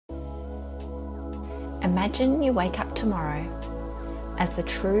Imagine you wake up tomorrow as the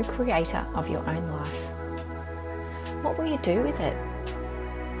true creator of your own life. What will you do with it?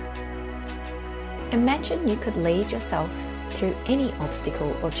 Imagine you could lead yourself through any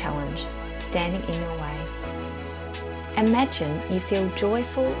obstacle or challenge standing in your way. Imagine you feel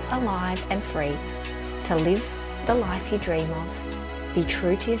joyful, alive and free to live the life you dream of, be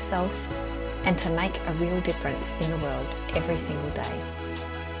true to yourself, and to make a real difference in the world every single day.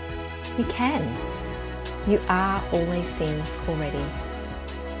 You can. You are all these things already.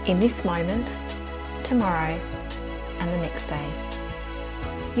 In this moment, tomorrow, and the next day.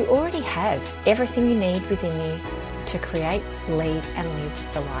 You already have everything you need within you to create, lead, and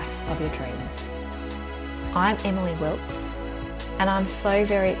live the life of your dreams. I'm Emily Wilkes, and I'm so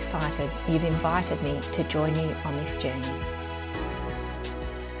very excited you've invited me to join you on this journey.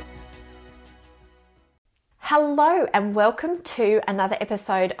 Hello and welcome to another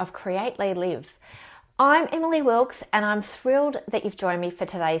episode of Create, Lead, Live. I'm Emily Wilkes and I'm thrilled that you've joined me for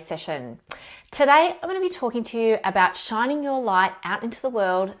today's session. Today I'm going to be talking to you about shining your light out into the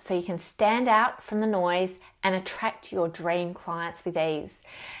world so you can stand out from the noise and attract your dream clients with ease.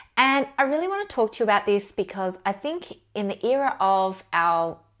 And I really want to talk to you about this because I think in the era of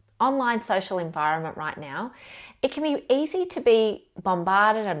our online social environment right now, it can be easy to be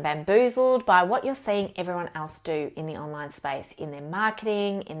bombarded and bamboozled by what you're seeing everyone else do in the online space, in their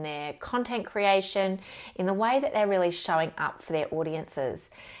marketing, in their content creation, in the way that they're really showing up for their audiences.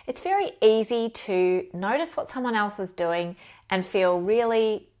 It's very easy to notice what someone else is doing and feel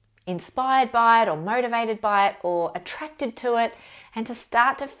really inspired by it or motivated by it or attracted to it, and to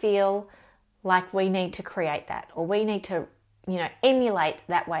start to feel like we need to create that or we need to, emulate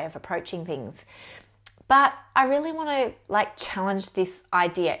that way of approaching things. But I really want to challenge this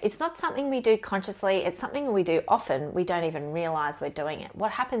idea. It's not something we do consciously. It's something we do often. We don't even realize we're doing it.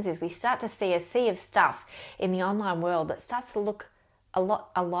 What happens is we start to see a sea of stuff in the online world that starts to look a lot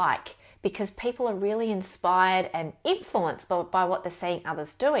alike because people are really inspired and influenced by what they're seeing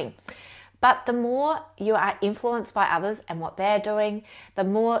others doing. But the more you are influenced by others and what they're doing, the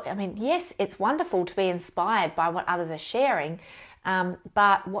more, yes, it's wonderful to be inspired by what others are sharing.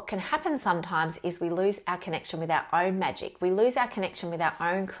 But what can happen sometimes is we lose our connection with our own magic. We lose our connection with our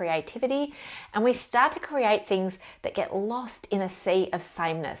own creativity and we start to create things that get lost in a sea of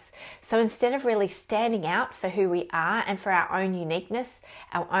sameness. So instead of really standing out for who we are and for our own uniqueness,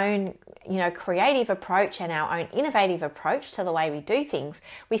 our own, creative approach and our own innovative approach to the way we do things,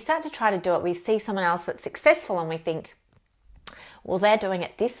 we start to try to do it. We see someone else that's successful and we think, well, they're doing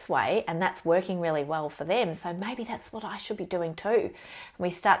it this way and that's working really well for them. So maybe that's what I should be doing too. And we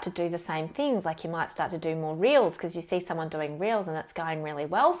start to do the same things. Like you might start to do more reels because you see someone doing reels and it's going really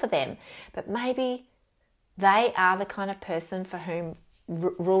well for them. But maybe they are the kind of person for whom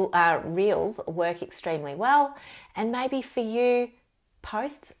reels work extremely well. And maybe for you,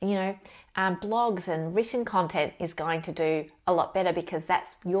 posts, blogs and written content is going to do a lot better because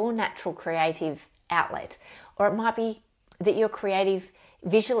that's your natural creative outlet. Or it might be that you're creative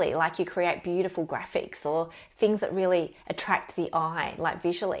visually, like you create beautiful graphics or things that really attract the eye, like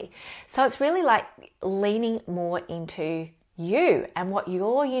visually. So it's really like leaning more into you and what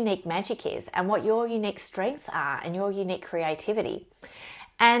your unique magic is and what your unique strengths are and your unique creativity.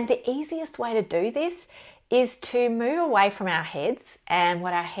 And the easiest way to do this is to move away from our heads and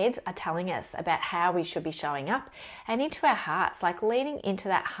what our heads are telling us about how we should be showing up and into our hearts, like leaning into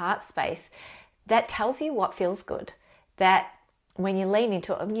that heart space that tells you what feels good. That when you lean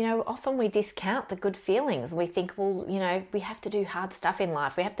into it, often we discount the good feelings. We think, well, we have to do hard stuff in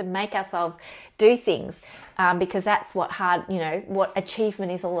life. We have to make ourselves do things because that's what what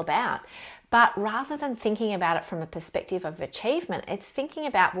achievement is all about. But rather than thinking about it from a perspective of achievement, it's thinking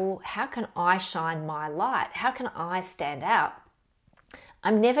about, well, how can I shine my light? How can I stand out?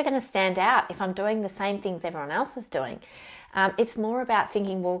 I'm never going to stand out if I'm doing the same things everyone else is doing. It's more about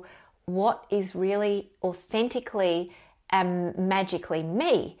thinking, well, what is really authentically magically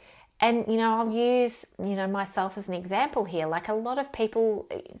me? And, I'll use, myself as an example here. Like a lot of people,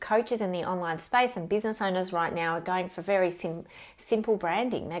 coaches in the online space and business owners right now are going for very simple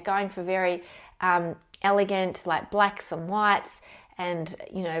branding. They're going for very elegant, like blacks and whites and,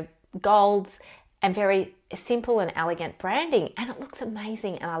 golds and very simple and elegant branding. And it looks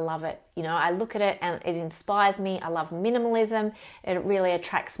amazing and I love it. I look at it and it inspires me. I love minimalism. It really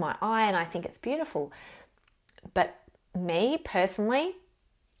attracts my eye and I think it's beautiful. But me personally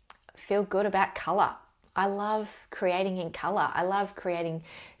feel good about color. I love creating in color. I love creating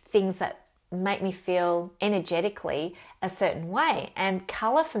things that make me feel energetically a certain way. And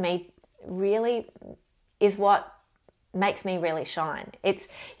color for me really is what makes me really shine. It's,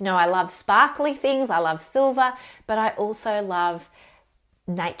 I love sparkly things, I love silver, but I also love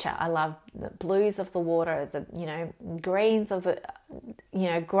nature. I love the blues of the water, the, greens of the,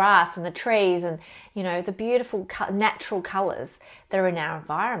 grass and the trees, and, the beautiful natural colors that are in our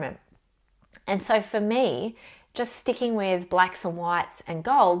environment. And so for me, just sticking with blacks and whites and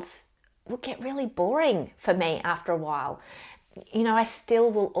golds will get really boring for me after a while. I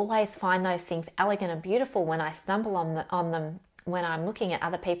still will always find those things elegant and beautiful when I stumble on them when I'm looking at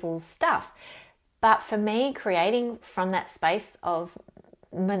other people's stuff. But for me, creating from that space of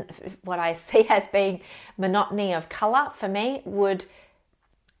what I see as being monotony of color, for me,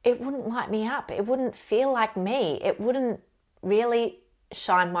 it wouldn't light me up. It wouldn't feel like me. It wouldn't really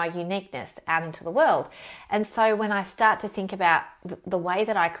shine my uniqueness out into the world. And so when I start to think about the way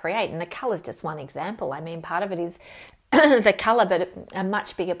that I create, and the color is just one example. I mean, part of it is the color, but a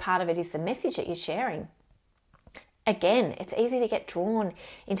much bigger part of it is the message that you're sharing. Again, it's easy to get drawn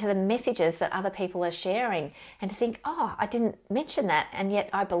into the messages that other people are sharing and to think, oh, I didn't mention that, and yet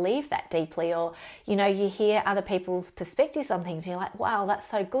I believe that deeply. Or, you hear other people's perspectives on things and you're like, wow, that's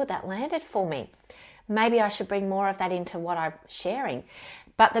so good, that landed for me. Maybe I should bring more of that into what I'm sharing.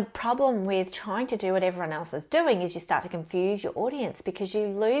 But the problem with trying to do what everyone else is doing is you start to confuse your audience, because you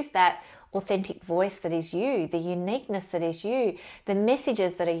lose that authentic voice that is you, the uniqueness that is you, the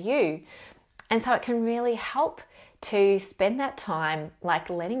messages that are you. And so it can really help to spend that time like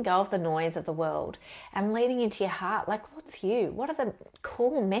letting go of the noise of the world and leading into your heart. Like, what's you? What are the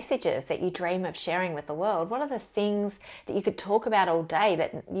cool messages that you dream of sharing with the world? What are the things that you could talk about all day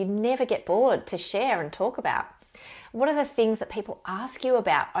that you never get bored to share and talk about? What are the things that people ask you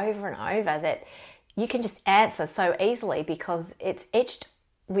about over and over that you can just answer so easily because it's etched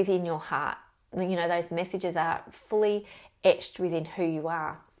within your heart? Those messages are fully etched within who you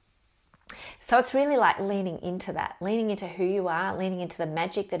are. So it's really like leaning into that, leaning into who you are, leaning into the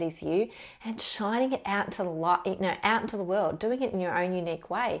magic that is you, and shining it out into the light, out into the world, doing it in your own unique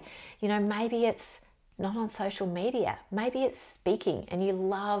way. Maybe it's not on social media. Maybe it's speaking, and you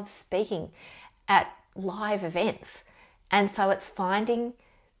love speaking at live events. And so it's finding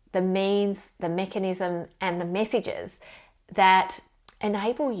the means, the mechanism, and the messages that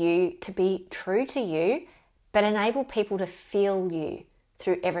enable you to be true to you, but enable people to feel you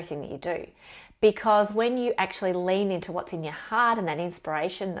through everything that you do. Because when you actually lean into what's in your heart and that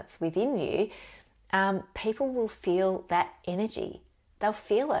inspiration that's within you, people will feel that energy. They'll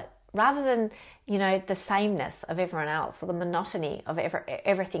feel it rather than, the sameness of everyone else or the monotony of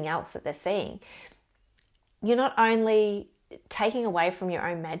everything else that they're seeing. You're not only taking away from your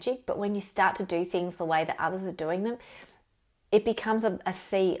own magic, but when you start to do things the way that others are doing them, it becomes a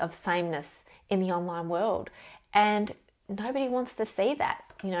sea of sameness in the online world. And nobody wants to see that.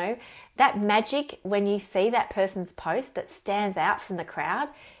 That magic, when you see that person's post that stands out from the crowd,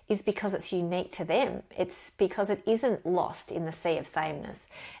 is because it's unique to them. It's because it isn't lost in the sea of sameness.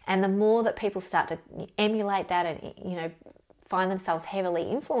 And the more that people start to emulate that and, find themselves heavily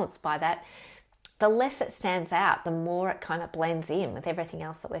influenced by that, the less it stands out, the more it kind of blends in with everything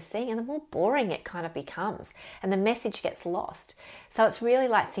else that we're seeing, and the more boring it kind of becomes, and the message gets lost. So it's really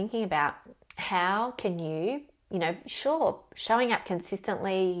like thinking about how can you, showing up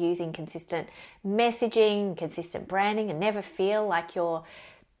consistently, using consistent messaging, consistent branding, and never feel like you're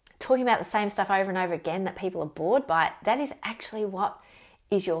talking about the same stuff over and over again that people are bored by. That is actually what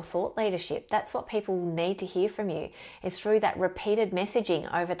is your thought leadership. That's what people need to hear from you. It's through that repeated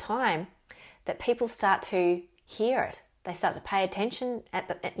messaging over time that people start to hear it. They start to pay attention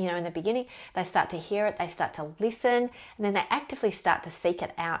in the beginning. They start to hear it. They start to listen, and then they actively start to seek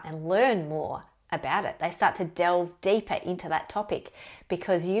it out and learn more about it. They start to delve deeper into that topic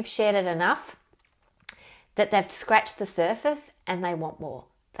because you've shared it enough that they've scratched the surface and they want more.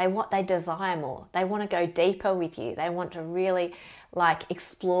 They desire more. They want to go deeper with you. They want to really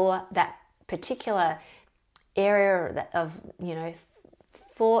explore that particular area of,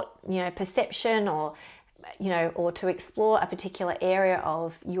 thought, perception, or to explore a particular area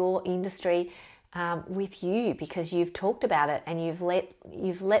of your industry with you, because you've talked about it and you've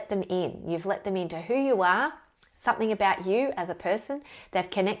let them in. You've let them into who you are, something about you as a person. They've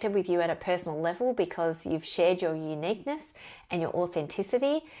connected with you at a personal level because you've shared your uniqueness and your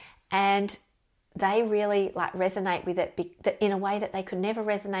authenticity, and they really resonate with it in a way that they could never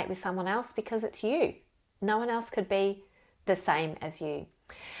resonate with someone else, because it's you. No one else could be the same as you.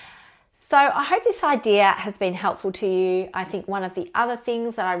 So I hope this idea has been helpful to you. I think one of the other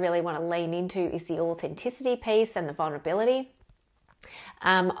things that I really want to lean into is the authenticity piece and the vulnerability.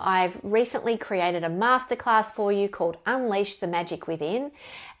 I've recently created a masterclass for you called Unleash the Magic Within.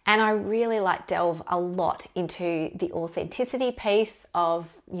 And I really delve a lot into the authenticity piece of,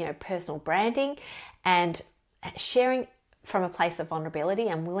 personal branding and sharing from a place of vulnerability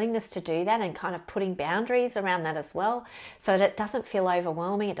and willingness to do that, and kind of putting boundaries around that as well, so that it doesn't feel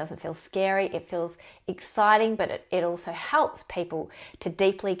overwhelming, it doesn't feel scary, it feels exciting, but it also helps people to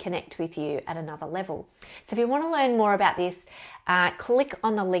deeply connect with you at another level. So if you want to learn more about this, click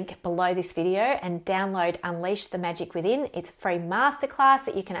on the link below this video and download Unleash the Magic Within. It's a free masterclass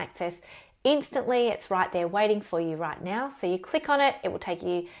that you can access instantly. It's right there waiting for you right now. So you click on it, it will take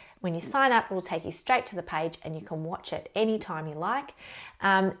you, when you sign up, it will take you straight to the page and you can watch it anytime you like.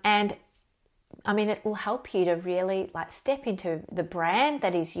 It will help you to really step into the brand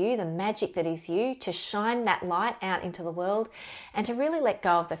that is you, the magic that is you, to shine that light out into the world and to really let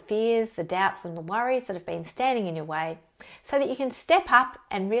go of the fears, the doubts and the worries that have been standing in your way, so that you can step up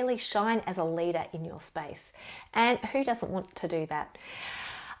and really shine as a leader in your space. And who doesn't want to do that?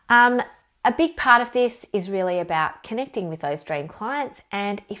 A big part of this is really about connecting with those dream clients.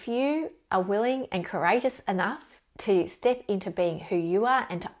 And if you are willing and courageous enough to step into being who you are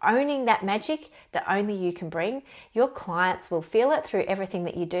and to owning that magic that only you can bring, your clients will feel it through everything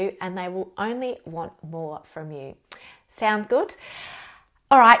that you do, and they will only want more from you. Sound good?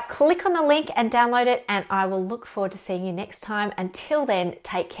 All right, click on the link and download it, and I will look forward to seeing you next time. Until then,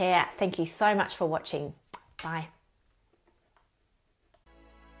 take care. Thank you so much for watching. Bye.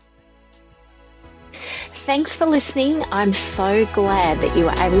 Thanks for listening. I'm so glad that you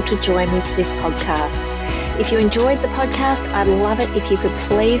were able to join me for this podcast. If you enjoyed the podcast, I'd love it if you could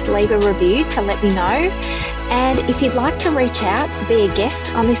please leave a review to let me know. And if you'd like to reach out, be a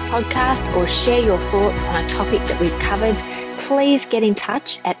guest on this podcast, or share your thoughts on a topic that we've covered, please get in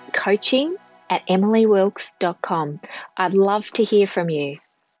touch at coaching@emilywilkes.com. I'd love to hear from you.